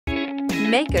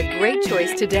Make a great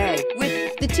choice today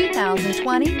with the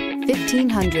 2020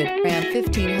 1500. Ram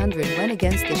 1500 went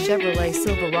against the Chevrolet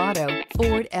Silverado,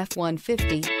 Ford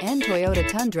F-150, and Toyota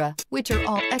Tundra, which are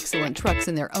all excellent trucks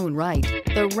in their own right.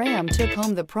 The Ram took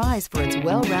home the prize for its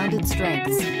well-rounded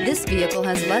strengths. This vehicle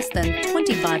has less than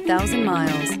 25,000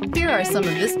 miles. Here are some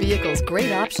of this vehicle's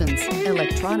great options: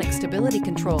 electronic stability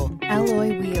control,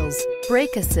 alloy wheels,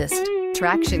 brake assist,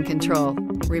 traction control,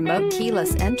 remote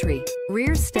keyless entry,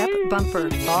 rear step bumper,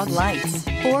 fog lights,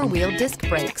 four-wheel disc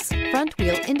brakes,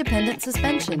 front-wheel independent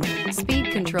suspension,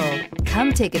 speed control.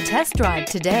 Come take a test drive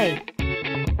today.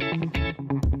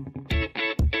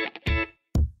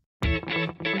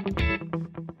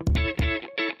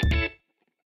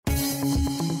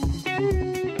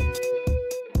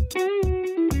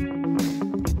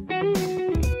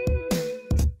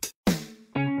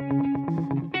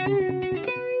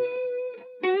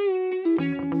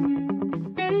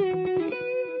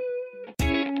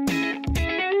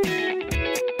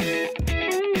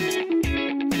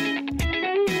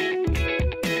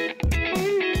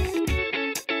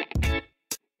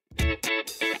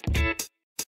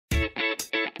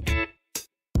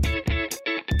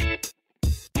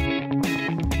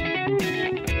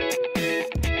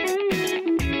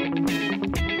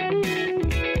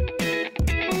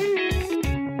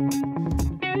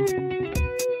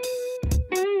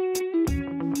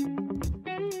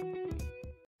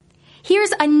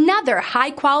 Here's another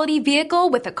high-quality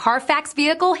vehicle with a Carfax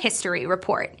Vehicle History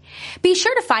Report. Be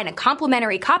sure to find a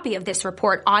complimentary copy of this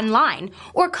report online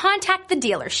or contact the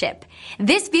dealership.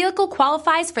 This vehicle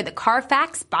qualifies for the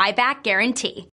Carfax Buyback Guarantee.